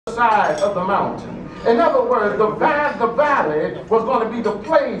side of the mountain. In other words, the valley was going to be the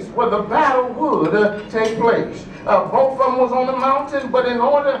place where the battle would take place. Both of them was on the mountain, but in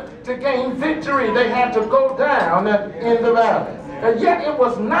order to gain victory, they had to go down in the valley. And yet it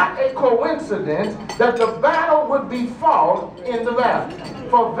was not a coincidence that the battle would be fought in the valley.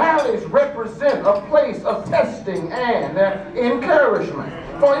 For valleys represent a place of testing and encouragement.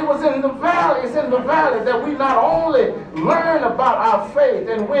 For it was in the valley, it's in the valley that we not only learn about our faith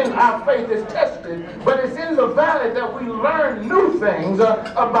and when our faith is tested, but it's in the valley that we learn new things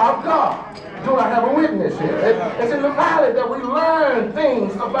about God. Do I have a witness here? It's in the valley that we learn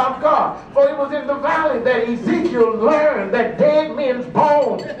things about God. For it was in the valley that Ezekiel learned that dead men's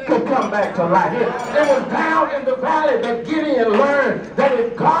bones could come back to life. It was down in the valley that Gideon learned that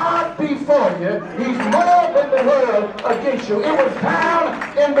if God be for you, he's more than the world against you. It was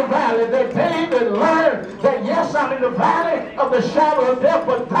down in the valley that David learned that yes, I'm in the valley of the shadow of death,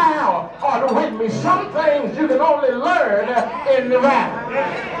 but thou art with me. Some things you can only learn in the valley.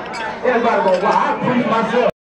 Anybody go, well, I preach myself